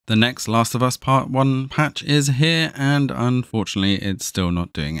The next Last of Us Part 1 patch is here, and unfortunately it's still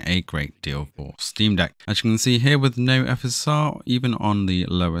not doing a great deal for Steam Deck. As you can see here, with no FSR, even on the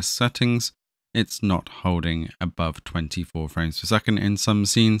lowest settings, it's not holding above 24 frames per second in some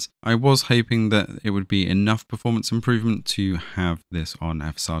scenes. I was hoping that it would be enough performance improvement to have this on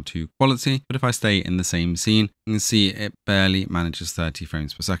FSR2 quality, but if I stay in the same scene, you can see it barely manages 30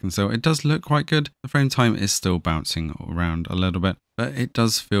 frames per second, so it does look quite good. The frame time is still bouncing around a little bit, but it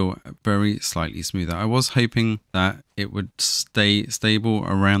does feel very slightly smoother. I was hoping that it would stay stable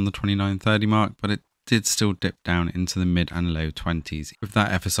around the 29-30 mark, but it did still dip down into the mid and low 20s with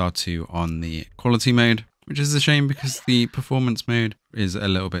that FSR2 on the quality mode, which is a shame because the performance mode is a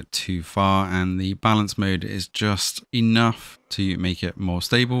little bit too far and the balance mode is just enough to make it more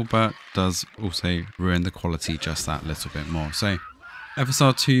stable, but does also ruin the quality just that little bit more. So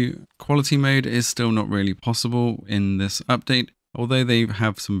FSR2 quality mode is still not really possible in this update. Although they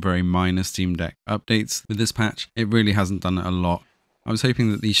have some very minor Steam Deck updates with this patch, it really hasn't done a lot. I was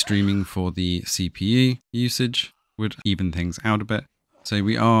hoping that the streaming for the CPU usage would even things out a bit. So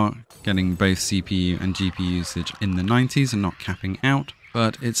we are getting both CPU and GPU usage in the 90s and not capping out,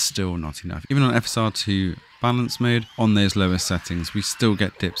 but it's still not enough. Even on FSR2 balance mode, on those lowest settings, we still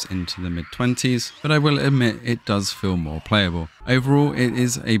get dips into the mid 20s, but I will admit it does feel more playable. Overall, it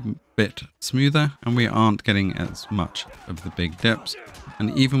is a bit smoother and we aren't getting as much of the big dips.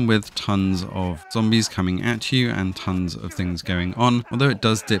 And even with tons of zombies coming at you and tons of things going on, although it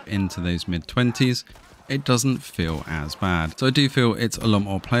does dip into those mid 20s, it doesn't feel as bad. So I do feel it's a lot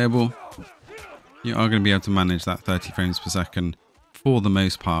more playable. You are going to be able to manage that 30 frames per second for the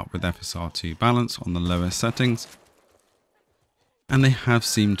most part with FSR2 balance on the lowest settings. And they have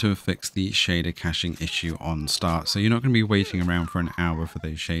seemed to have fixed the shader caching issue on start, so you're not going to be waiting around for an hour for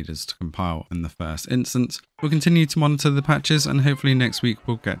those shaders to compile in the first instance. We'll continue to monitor the patches and hopefully next week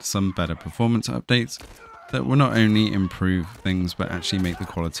we'll get some better performance updates that will not only improve things but actually make the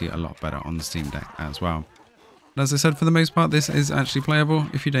quality a lot better on the Steam Deck as well. But as I said, for the most part this is actually playable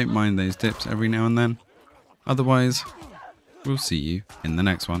if you don't mind those dips every now and then. Otherwise, we'll see you in the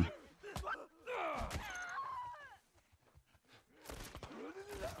next one.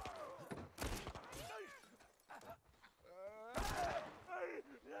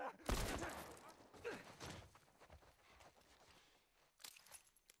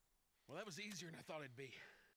 Well, that was easier than I thought it'd be.